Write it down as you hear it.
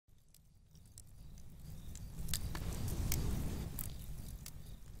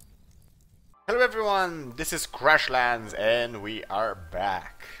Hello everyone, this is Crashlands and we are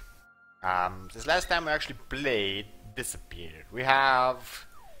back. This last time we actually played disappeared. We have...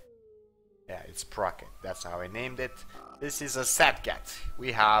 yeah, it's Sprocket, that's how I named it. This is a sad cat.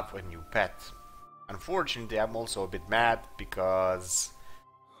 We have a new pet. Unfortunately, I'm also a bit mad because...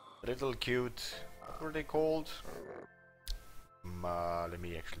 little cute... what were they called? Let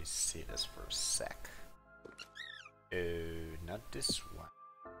me actually see this for a sec. Not this one.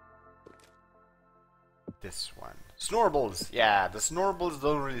 This one. Snorbles! Yeah, the Snorbles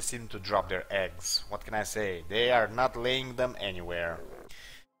don't really seem to drop their eggs. What can I say? They are not laying them anywhere.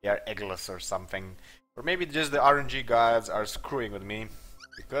 They are eggless or something. Or maybe just the RNG gods are screwing with me.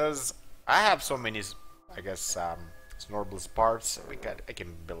 Because I have so many, I guess, Snorbles parts. I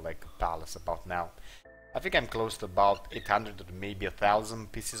can build like a palace about now. I think I'm close to about 800 or maybe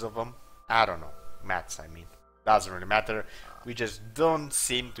 1,000 pieces of them. I don't know. Maths, I mean. Doesn't really matter. We just don't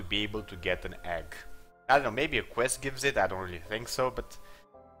seem to be able to get an egg. I don't know, maybe a quest gives it, I don't really think so, but...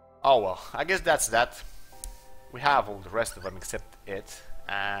 oh well, I guess that's that. We have all the rest of them except it,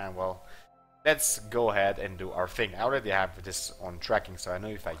 and well, let's go ahead and do our thing. I already have this on tracking, so I know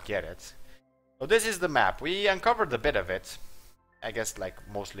if I get it. So this is the map. We uncovered a bit of it. I guess like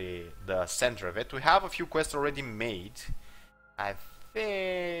mostly the center of it. We have a few quests already made. I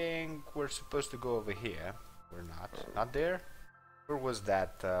think we're supposed to go over here. We're not. Not there? Where was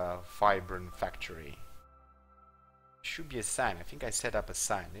that vibrant factory? Should be a sign. I think I set up a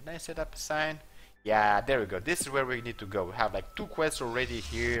sign. Didn't I set up a sign? Yeah, there we go. This is where we need to go. We have like 2 quests already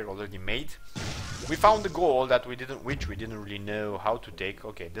here, already made. We found the goal that which we didn't really know how to take.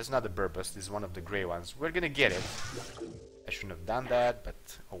 Okay, this is not the Burbus. This is one of the gray ones. We're gonna get it. I shouldn't have done that,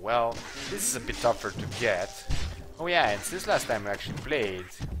 but oh well. This is a bit tougher to get. Oh yeah, and since last time we actually played,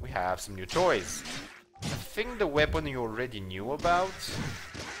 we have some new toys. I think the weapon you already knew about,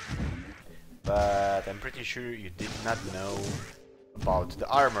 but I'm pretty sure you did not know about the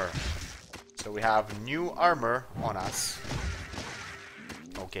armor. So we have new armor on us.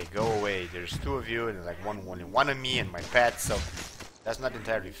 Okay, go away. There's 2 of you, and like one of me and my pet, so that's not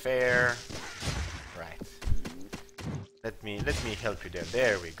entirely fair. Right. Let me help you there.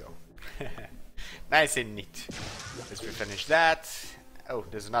 There we go. Nice and neat. Let's finish that. Oh,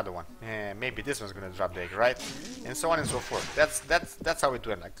 there's another one. Maybe this one's gonna drop the egg, right? And so on and so forth. That's how it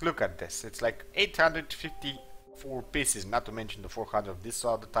went. Like, look at this. It's like 854 pieces, not to mention the 400 of this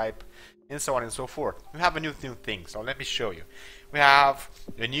other type, and so on and so forth. We have a new thing, so let me show you. We have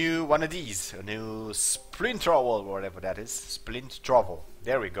a new one of these, a new splint trowel, or whatever that is. Splint trowel.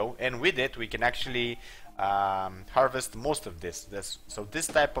 There we go. And with it, we can actually harvest most of this. So this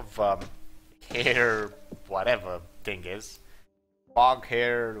type of hair, whatever thing is. Bog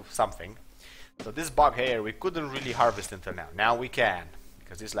hair something. So this bog hair we couldn't really harvest until now. Now we can,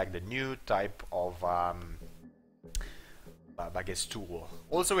 because it's like the new type of I guess tool.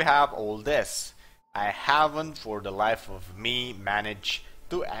 Also we have all this. I haven't for the life of me managed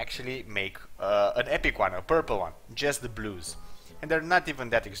to actually make an epic one, a purple one, just the blues. And they're not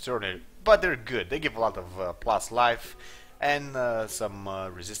even that extraordinary, but they're good. They give a lot of plus life and some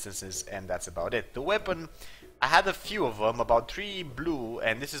resistances, and that's about it. The weapon, I had a few of them, about 3 blue,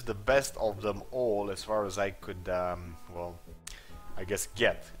 and this is the best of them all as far as I could, well, I guess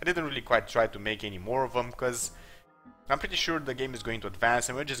get. I didn't really quite try to make any more of them, because I'm pretty sure the game is going to advance,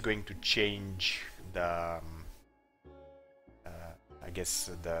 and we're just going to change the, I guess,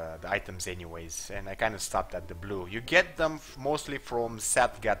 the items anyways, and I kind of stopped at the blue. You get them mostly from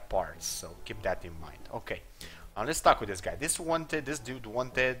Satgat parts, so keep that in mind. Okay, now let's talk with this guy. This dude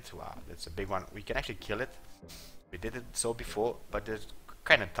wanted, wow, that's a big one. We can actually kill it. We did it so before, but it's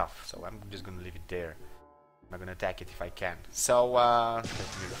kind of tough, so I'm just gonna leave it there. I'm not gonna attack it if I can. So let me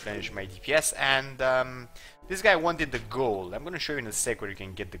replenish my DPS, and this guy wanted the gold. I'm gonna show you in a sec where you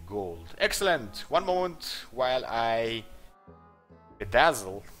can get the gold. Excellent. One moment while I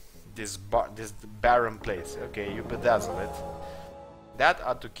bedazzle this barren place. Okay, you bedazzle it. That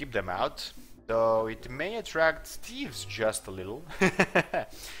ought to keep them out, though it may attract thieves just a little.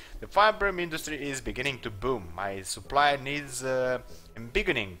 The firearm industry is beginning to boom. My supply needs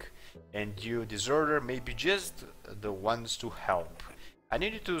embiggening, and you deserter may be just the ones to help. I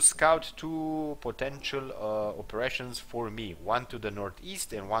needed to scout 2 potential operations for me, one to the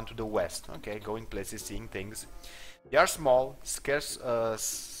northeast and one to the west. Okay, going places, seeing things. They are small, scarce,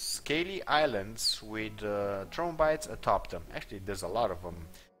 scaly islands with trombites atop them. Actually, there's a lot of them,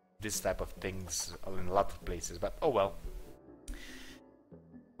 this type of things in a lot of places, but oh well.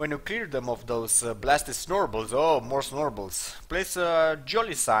 When you clear them of those blasted snorbles, oh, more snorbles, place a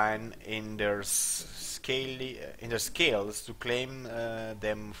jolly sign in their in their scales to claim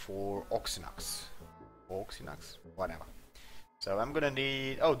them for Oxynox. Oxynox? Whatever. So I'm gonna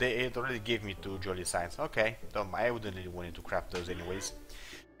need... Oh, it already gave me 2 jolly signs. Okay, I wouldn't really want to craft those anyways.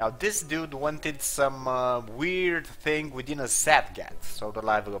 Now this dude wanted some weird thing within a satgat. So the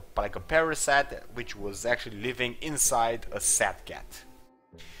like a parasite which was actually living inside a satgat.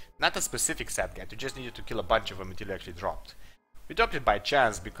 Not a specific satgat, you just needed to kill a bunch of them until it actually dropped. We dropped it by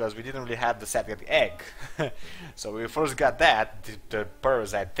chance because we didn't really have the satgat egg. So we first got that, the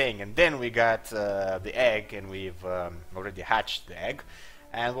parasite thing, and then we got the egg, and we've already hatched the egg.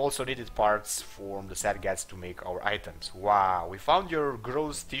 And we also needed parts from the satgats to make our items. Wow, we found your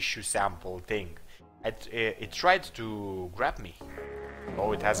gross tissue sample thing. It tried to grab me.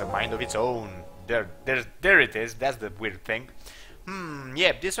 Oh, it has a mind of its own. There it is, that's the weird thing.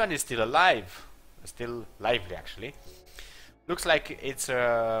 Yep, this one is still alive. Still lively, actually. Looks like it's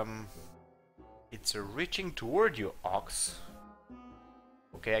reaching toward you, Ox.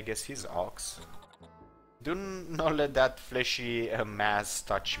 Okay, I guess he's Ox. Do not let that fleshy mass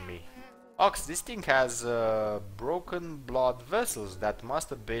touch me. Ox, this thing has broken blood vessels that must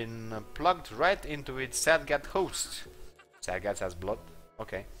have been plugged right into its Sadgat host. Sadgat has blood?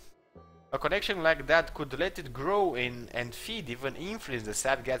 Okay. A connection like that could let it grow in and feed, even influence the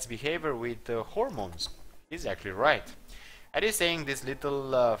Sadgat's behavior with hormones. He's actually right. Are you saying this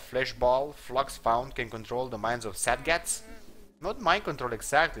little flesh ball Flux found can control the minds of Sadgats? Not mind control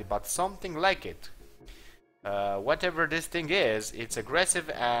exactly, but something like it. Whatever this thing is, it's aggressive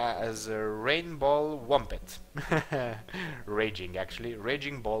as a rainbow wumpet. Raging, actually.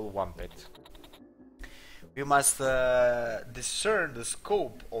 Raging ball wumpet. We must discern the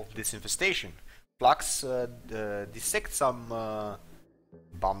scope of this infestation. Flux dissect some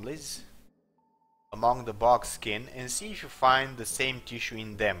bumblies among the bog skin and see if you find the same tissue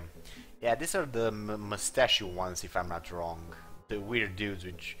in them. Yeah, these are the mustachio ones, if I'm not wrong. The weird dudes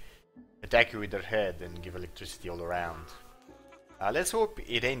which attack you with their head and give electricity all around. Let's hope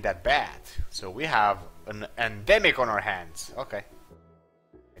it ain't that bad. So we have an endemic on our hands. Okay.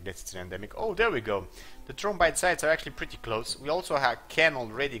 I guess it's an endemic. Oh, there we go. The trombite sites are actually pretty close. We also can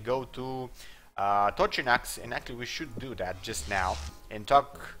already go to Tochinax, and actually we should do that just now and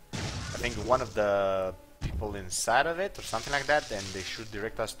talk, I think, one of the people inside of it or something like that, and they should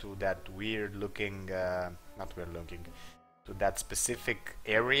direct us to that weird looking, not weird looking, to that specific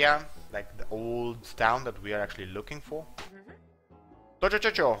area, like the old town that we are actually looking for.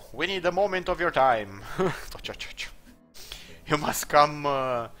 Tocho, we need a moment of your time. Tocho. You must come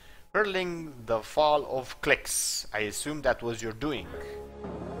hurling the fall of clicks. I assume that was your doing.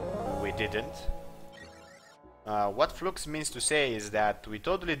 We didn't. What Flux means to say is that we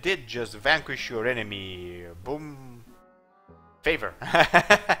totally did just vanquish your enemy. Boom. Favor.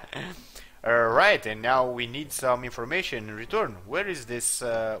 Right, and now we need some information in return. Where is this,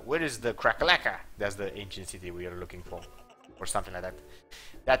 where is the Krakalaka? That's the ancient city we are looking for. Or something like that.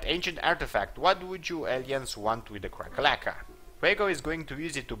 That ancient artifact, what would you aliens want with the Krakalaka? Fuego is going to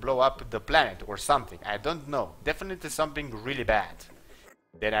use it to blow up the planet or something, I don't know. Definitely something really bad.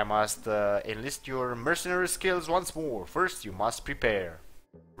 Then I must enlist your mercenary skills once more. First you must prepare.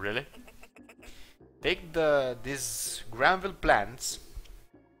 Really? Take these grandvil plants.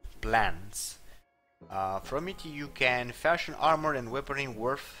 From it you can fashion armor and weaponry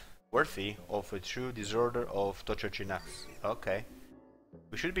worthy of a true disorder of Tochochinax. Okay.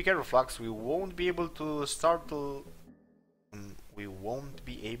 We should be careful, Flux. We won't be able to startle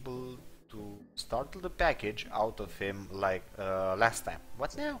the package out of him like last time.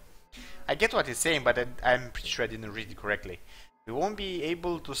 What now? I get what he's saying, but I'm pretty sure I didn't read it correctly. We won't be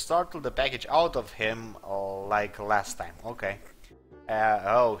able to startle the package out of him like last time. Okay.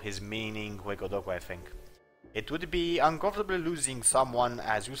 Oh, he's meaning Huecodoco, I think. It would be uncomfortable losing someone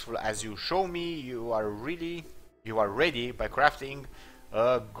as useful as you. Show me you are ready by crafting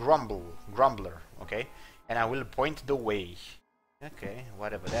a grumbler, okay? And I will point the way. Okay,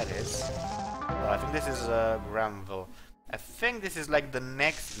 whatever that is. I think this is grandvil. I think this is like the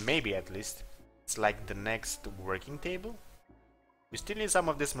next, maybe at least, it's like the next working table. We still need some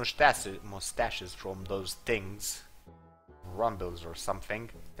of these mustaches from those things. Rumbles or something.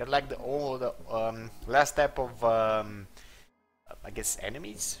 They're like the last type of I guess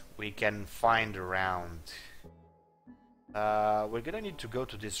enemies we can find around. We're gonna need to go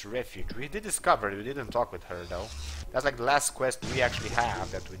to this refuge. We did discover it, we didn't talk with her though. That's like the last quest we actually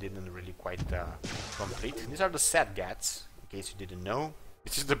have that we didn't really quite complete. These are the Sadgats, in case you didn't know.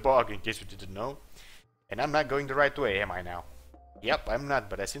 This is the bog, in case you didn't know. And I'm not going the right way, am I now? Yep, I'm not,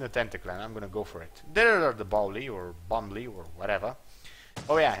 but I seen a tentacle and I'm gonna go for it. There are the Bowly or Bumbly or whatever.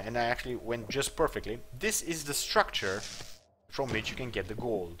 Oh yeah, and I actually went just perfectly. This is the structure from which you can get the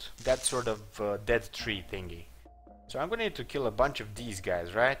gold. That sort of dead tree thingy. So I'm gonna need to kill a bunch of these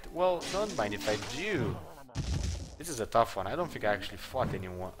guys, right? Well, don't mind if I do. This is a tough one. I don't think I actually fought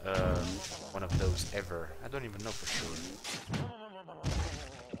anyone, one of those ever. I don't even know for sure.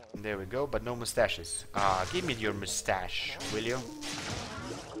 There we go, but no mustaches. Give me your mustache, will you?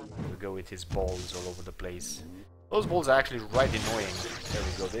 We go with his balls all over the place. Those balls are actually right annoying. There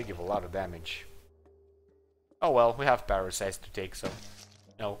we go, they give a lot of damage. Oh well, we have parasites to take, so...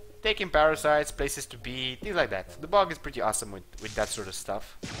 No, taking parasites, places to be, things like that. The bug is pretty awesome with that sort of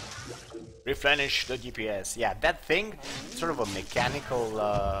stuff. Replenish the DPS. Yeah, that thing, sort of a mechanical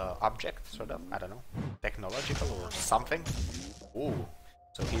object, sort of, I don't know, technological or something. Ooh,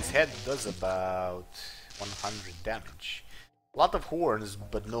 so his head does about 100 damage. A lot of horns,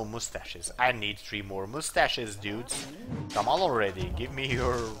 but no mustaches. I need 3 more mustaches, dudes. Come on already, give me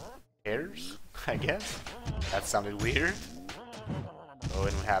your hairs, I guess. That sounded weird. Oh,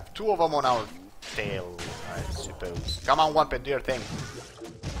 and we have 2 of them on our tail, I suppose. Come on, Wanope, do your thing.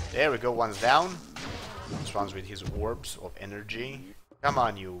 There we go, one's down. This one's with his orbs of energy. Come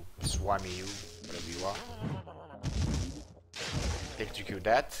on, you Swami, you, whatever you are. Execute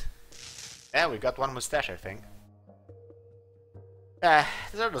that. Yeah, we got 1 mustache, I think.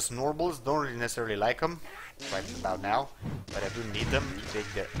 These are the Snorbles, don't really necessarily like them right about now, but I do need them to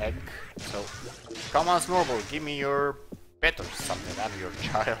take their egg. So, come on, Snorble, give me your pet or something. I'm your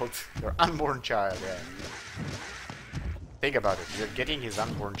child, your unborn child, yeah. Think about it, you're getting his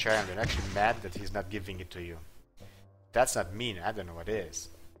unborn child and actually mad that he's not giving it to you. That's not mean, I don't know what is.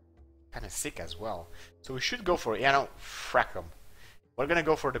 Kinda sick as well. So we should go for, you know, frack him. We're gonna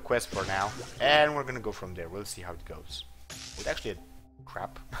go for the quest for now, and we're gonna go from there, we'll see how it goes. Would actually,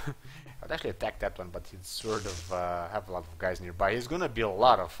 crap. I'd actually attack that one, but he'd sort of have a lot of guys nearby. He's gonna be a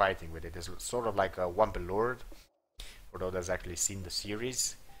lot of fighting with it. It's sort of like a Wanope Lord, for those that's actually seen the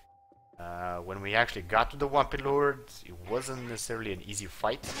series. When we actually got to the Wanope Lord, it wasn't necessarily an easy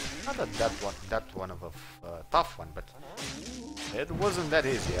fight. Not that one of a tough one, but it wasn't that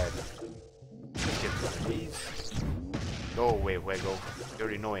easy either. Let's get one of these. Go away, Wego. You're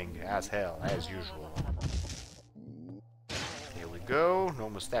annoying as hell, as usual. Here we go. No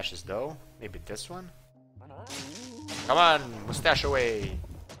mustaches though. Maybe this one. Come on, mustache away.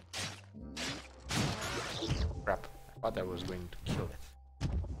 Crap. I thought I was going to kill it.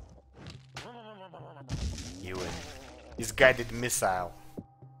 You and his guided missile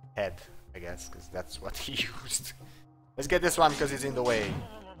head, I guess, because that's what he used. Let's get this one because he's in the way.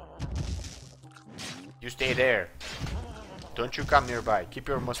 You stay there. Don't you come nearby. Keep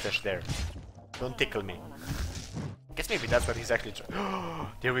your mustache there. Don't tickle me. I guess maybe that's what he's actually trying.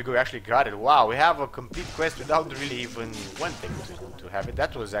 There we go, we actually got it. Wow, we have a complete quest without really even wanting to have it.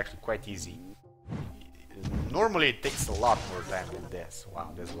 That was actually quite easy. Normally it takes a lot more time than this.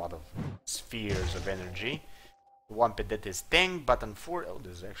 Wow, there's a lot of spheres of energy. Wanope did his thing, but unfortunately, oh,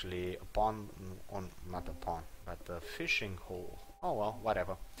 there's actually a pond not a pond, but a fishing hole. Oh well,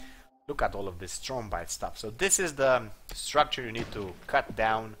 whatever. Look at all of this Strombite stuff. So this is the structure you need to cut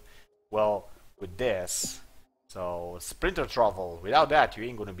down. Well, with this. So sprinter travel. Without that, you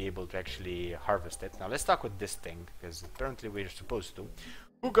ain't gonna be able to actually harvest it. Now let's talk with this thing, because apparently we're supposed to.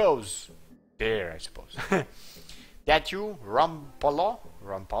 Who goes? There, I suppose. That you, Rampolo?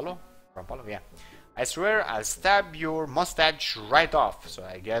 Rampolo? Rampolo, yeah. I swear I'll stab your mustache right off. So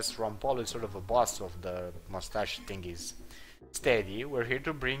I guess Rampolo is sort of a boss of the mustache thingies. Steady, we're here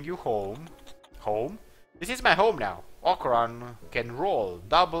to bring you home. Home? This is my home now. Okran can roll.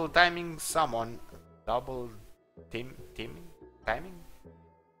 Double timing someone. Double timing?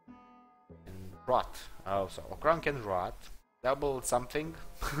 And rot. Oh, so Okran can rot. Double something.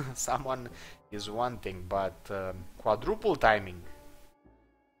 Someone is one thing, but quadruple timing.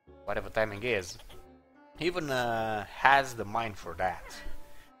 Whatever timing is. He even has the mind for that.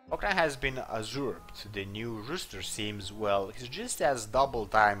 Okran has been usurped. The new rooster seems, well, he's just as double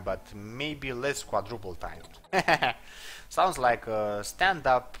time, but maybe less quadruple timed. Sounds like a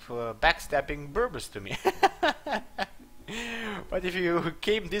stand-up backstabbing Burbus to me. But if you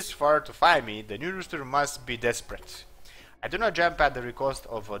came this far to find me, the new rooster must be desperate. I do not jump at the request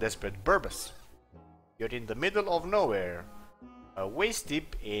of a desperate Burbus. You're in the middle of nowhere, waist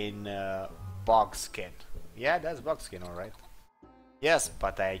deep in bog skin. Yeah, that's bog skin, alright. Yes,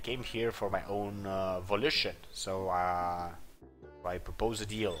 but I came here for my own volition, so I propose a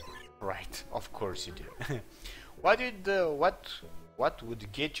deal. Right, of course you do. What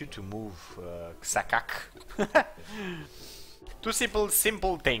would get you to move, Xakak? Two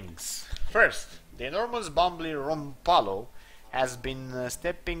simple things. First, the enormous bumbly Rompalo has been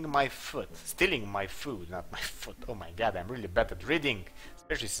stepping my foot, stealing my food, not my foot. Oh my god, I'm really bad at reading,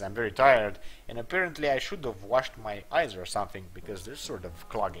 especially since I'm very tired, and apparently I should have washed my eyes or something, because they're sort of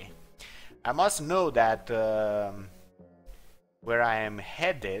cloggy. I must know that where I am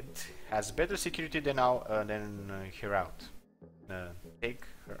headed has better security than here out. Take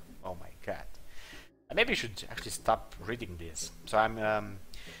her. Oh my god. Maybe I should actually stop reading this. So I'm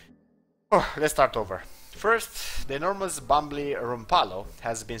let's start over. First, the enormous bumbly Rumpalo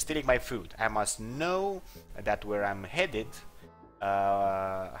has been stealing my food. I must know that where I'm headed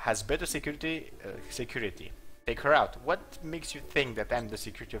has better security. Take her out. What makes you think that I'm the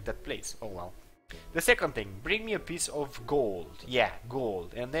security of that place? Oh well. The second thing, bring me a piece of gold. Yeah,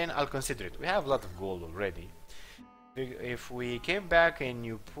 gold. And then I'll consider it. We have a lot of gold already. If we came back and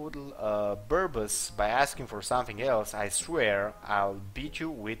you put Burbus by asking for something else, I swear I'll beat you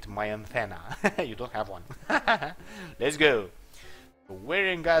with my antenna. You don't have one. Let's go. Where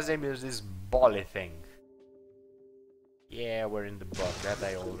in Gazem is this bolly thing? Yeah, we're in the bug. That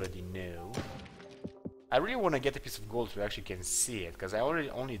I already know. I really want to get a piece of gold so you actually can see it, because I already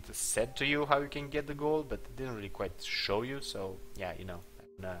only said to you how you can get the gold, but it didn't really quite show you. So yeah, you know,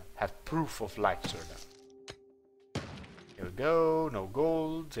 I'm gonna have proof of life, sort of. Here we go, no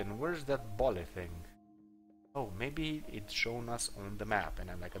gold, and where's that bolly thing? Oh, maybe it's shown us on the map and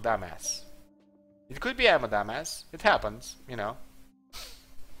I'm like a dumbass. It could be I'm a dumbass, it happens, you know.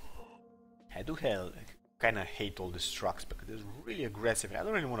 I do kinda hate all these trucks because they're really aggressive. I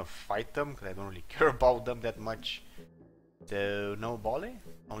don't really want to fight them because I don't really care about them that much. So, no bolly?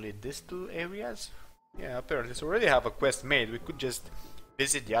 Only these two areas? Yeah, apparently. So we already have a quest made. We could just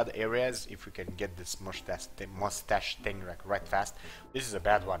visit the other areas if we can get this mustache thing right fast. This is a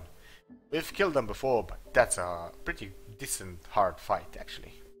bad one. We've killed them before, but that's a pretty decent hard fight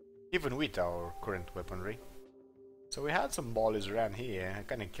actually, even with our current weaponry. So we had some bollies around here. I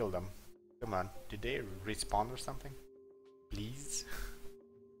kinda killed them. Come on, did they respawn or something? Please?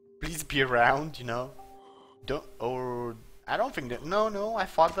 Please be around, you know? I don't think that... No, I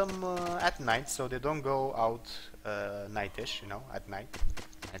fought them at night, so they don't go out nightish, you know, at night.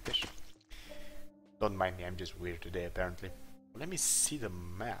 Nightish. Don't mind me, I'm just weird today, apparently. Let me see the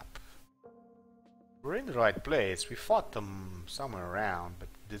map. We're in the right place. We fought them somewhere around, but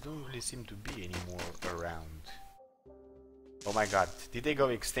they don't really seem to be anymore around. Oh my god, did they go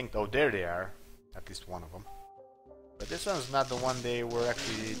extinct? Oh, there they are. At least one of them. But this one's not the one they were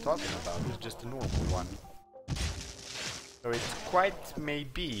actually talking about. It's just a normal one. So it quite may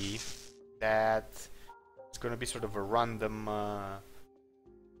be that it's gonna be sort of a random, I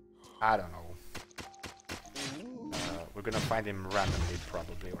don't know. We're gonna find him randomly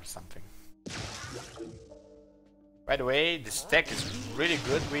probably or something. By the way, this tech is really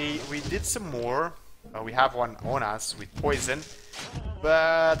good. We did some more. We have one on us with poison,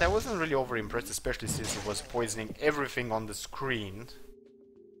 but I wasn't really over impressed, especially since it was poisoning everything on the screen.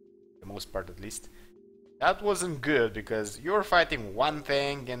 The most part, at least. That wasn't good because you were fighting one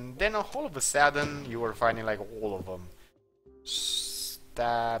thing, and then all of a sudden you were fighting like all of them.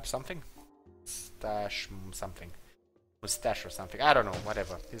 Stab something? Stash something. Mustache or something. I don't know,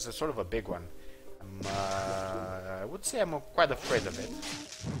 whatever. It's a sort of a big one. I would say I'm quite afraid of it.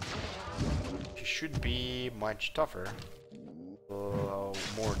 He should be much tougher.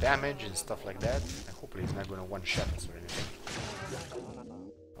 More damage and stuff like that. Hopefully he's not gonna one-shot us or anything.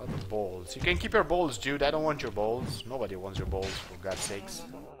 Oh, the balls. You can keep your balls, dude. I don't want your balls. Nobody wants your balls, for God's sakes.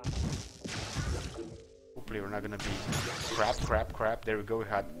 Hopefully we're not gonna be... Crap. There we go. We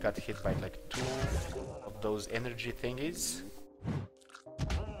got hit by like 2 of those energy thingies.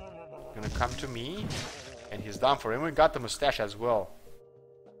 Gonna come to me. And he's down for him. We got the mustache as well.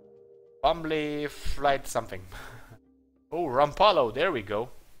 Bumbly flight something. Oh, Rampalo, there we go.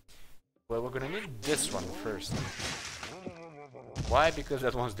 Well, we're gonna need this one first. Why? Because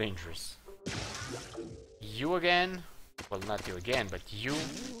that one's dangerous. You again? Well, not you again, but you.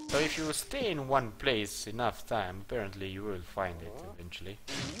 So if you stay in one place enough time, apparently you will find it eventually.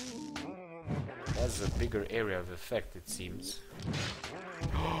 That's a bigger area of effect, it seems.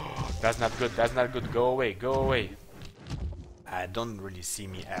 That's not good, that's not good. Go away, go away. I don't really see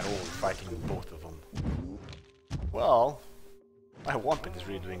me at all fighting both of them. Well, my Wanope is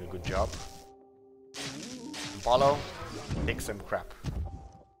really doing a good job. Follow, take some crap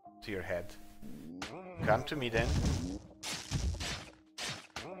to your head. Come to me then.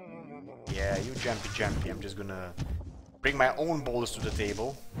 Yeah, you jumpy. I'm just gonna bring my own balls to the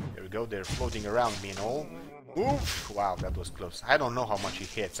table. There we go, they're floating around me and all. Oof! Wow, that was close. I don't know how much he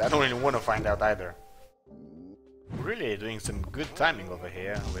hits. I don't really want to find out either. really doing some good timing over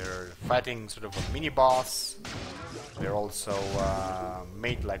here. We're fighting sort of a mini boss. We're also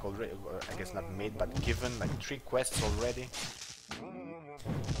made like already, I guess not made, but given like 3 quests already.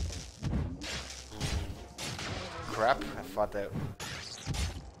 Crap, I thought that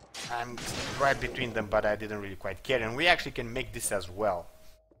I'm right between them, but I didn't really quite care. And we actually can make this as well.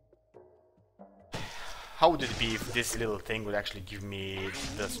 How would it be if this little thing would actually give me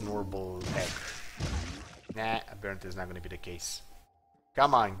the Snorble egg? Nah, apparently it's not gonna be the case.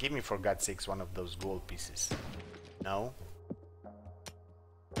 Come on, give me for God's sakes one of those gold pieces. No.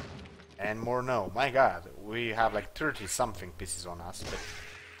 And more no. My god, we have like 30 something pieces on us, but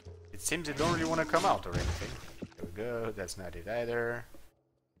it seems they don't really want to come out or anything. There we go, that's not it either.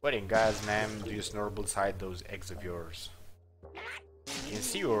 What in God's name do you Snorbles hide those eggs of yours? You can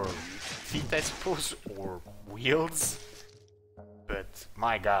see your feet, I suppose, or wheels. But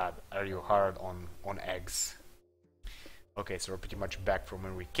my god, are you hard on eggs. Okay, so we're pretty much back from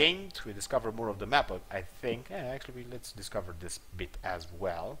where we came. We discovered more of the map, I think. Yeah, actually, let's discover this bit as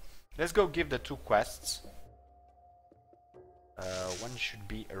well. Let's go give the 2 quests. One should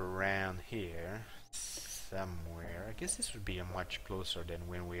be around here somewhere. I guess this would be much closer than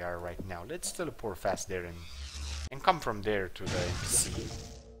when we are right now. Let's teleport fast there and come from there to the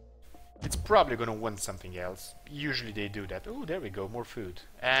NPC. It's probably gonna want something else. Usually they do that. Oh, there we go, more food.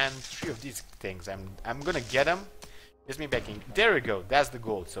 And 3 of these things. I'm gonna get them. Just me back in. There we go, that's the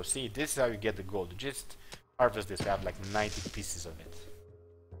gold. So see, this is how you get the gold. You just harvest this. We have like 90 pieces of it.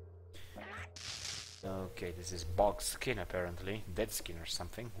 Okay, this is bog skin apparently. Dead skin or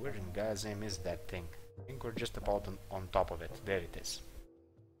something. Where in God's name is that thing? I think we're just about on top of it. There it is.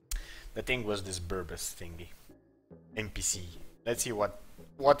 The thing was this Burbus thingy. NPC. Let's see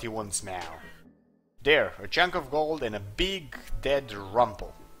what he wants now. There, a chunk of gold and a big dead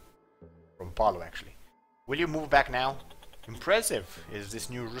rumple. From Paulo, actually. Will you move back now? Impressive. Is this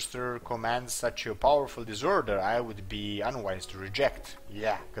new rooster commands such a powerful disorder? I would be unwise to reject.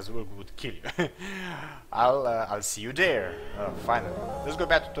 Yeah, because we would kill you. I'll see you there. Finally. Let's go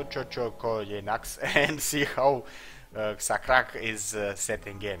back to Tochochokoyenax and see how Sakrak is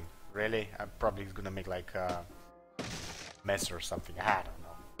setting in. Really? I'm probably gonna make like a mess or something. I don't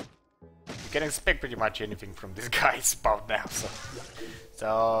know. You can expect pretty much anything from this guy's about now.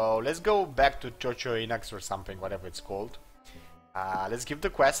 So let's go back to Tochoyenax or something, whatever it's called. Let's give the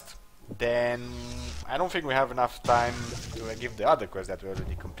quest. Then I don't think we have enough time to give the other quest that we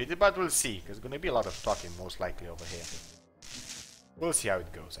already completed, but we'll see. There's gonna be a lot of talking most likely over here. We'll see how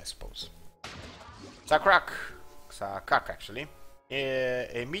it goes, I suppose. Sakrak actually.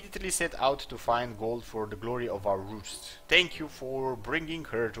 Immediately set out to find gold for the glory of our roost. Thank you for bringing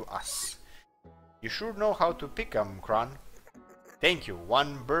her to us. You sure know how to pick 'em, Kron. Thank you.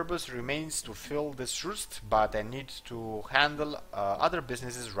 1 Burbus remains to fill this roost, but I need to handle other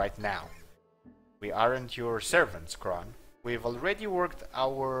businesses right now. We aren't your servants, Kron. We've already worked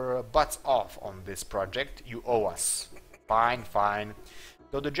our butts off on this project. You owe us. Fine, fine.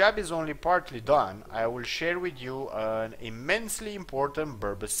 Though the job is only partly done, I will share with you an immensely important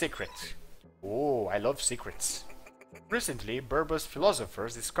Burbus secret. Oh, I love secrets. Recently, Burbus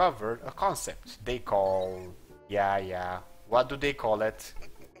philosophers discovered a concept they call... Yeah. What do they call it?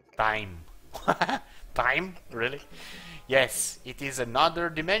 Time. Time? Really? Yes, it is another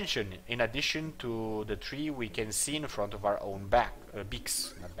dimension in addition to the 3 we can see in front of our own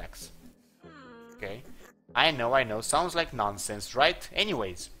beaks, not backs. Okay. I know, sounds like nonsense, right?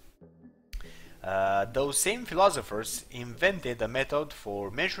 Anyways, those same philosophers invented a method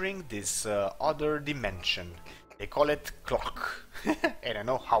for measuring this other dimension. They call it clock. And I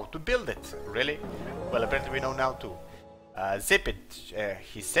know how to build it. Really? Well, apparently we know now too. Zip it.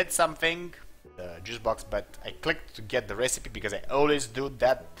 He said something, the juice box, but I clicked to get the recipe because I always do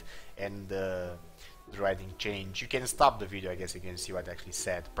that, and the writing changed. You can stop the video, I guess you can see what I actually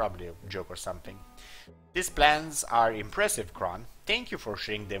said. Probably a joke or something. These plans are impressive, Kron. Thank you for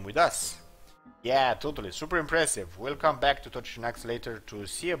sharing them with us. Yeah, totally, super impressive. We'll come back to Tochoyenax later to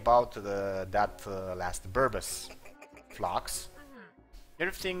see about that last Burbus. Flocks.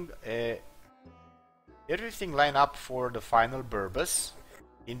 Everything line up for the final Burbus.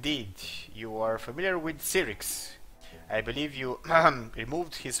 Indeed, you are familiar with Cyrix. I believe you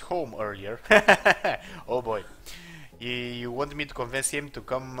removed his home earlier. Oh boy. You want me to convince him to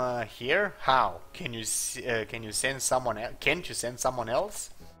come here? How? Can you send someone else? Can't you send someone else?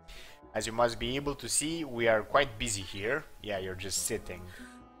 As you must be able to see, we are quite busy here. Yeah, you're just sitting.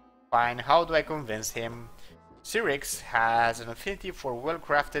 Fine, how do I convince him? Cyrix has an affinity for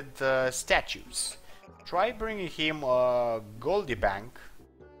well-crafted statues. Try bringing him a Goldie Bank.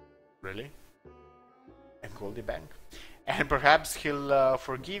 Really? A Goldie Bank. And perhaps he'll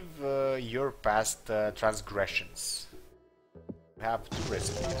forgive your past transgressions. We have 2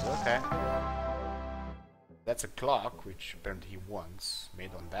 recipes, okay. That's a clock, which apparently he wants.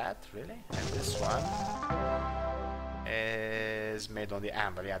 Made on that, really? And this one is made on the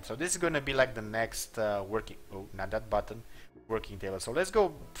anvil, yeah. So this is gonna be like the next working... Oh, not that button. Working table. So let's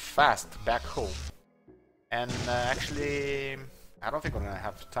go fast back home. And actually... I don't think we're gonna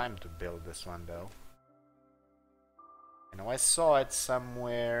have time to build this one, though. You know, I saw it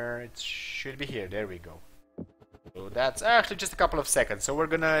somewhere. It should be here. There we go. So that's actually just a couple of seconds. So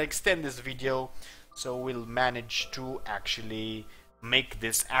we're gonna extend this video so we'll manage to actually make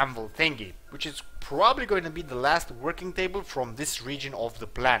this anvil thingy, which is probably going to be the last working table from this region of the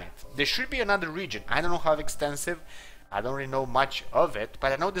planet. There should be another region. I don't know how extensive. I don't really know much of it,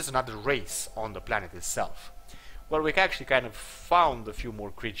 but I know there's another race on the planet itself. Well, we actually kind of found a few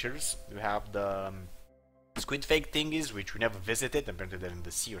more creatures. We have the squid fake thingies, which we never visited. Apparently they're in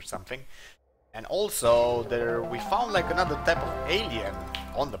the sea or something. And also, we found like another type of alien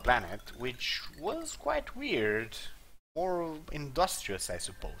on the planet, which was quite weird. More industrious, I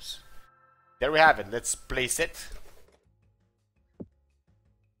suppose. There we have it. Let's place it.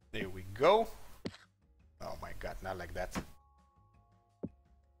 There we go. Oh my god, not like that.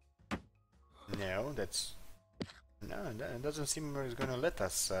 No, that's... No, it doesn't seem it's gonna let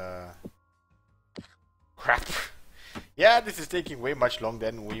us, Crap. Yeah, this is taking way much longer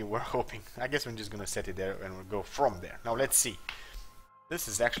than we were hoping. I guess we're just gonna set it there and we'll go from there. Now, let's see. This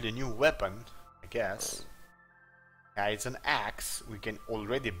is actually a new weapon, I guess. Yeah, it's an axe. We can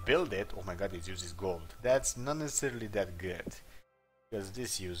already build it. Oh my god, it uses gold. That's not necessarily that good. Because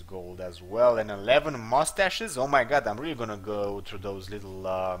this uses gold as well. And 11 mustaches? Oh my god, I'm really gonna go through those little,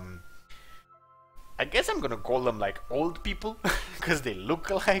 I guess I'm gonna call them like old people, because they look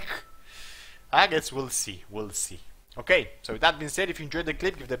alike. I guess we'll see, Okay, so with that being said, if you enjoyed the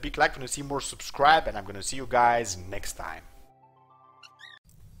clip, give it a big like. If you want to see more, subscribe, and I'm gonna see you guys next time.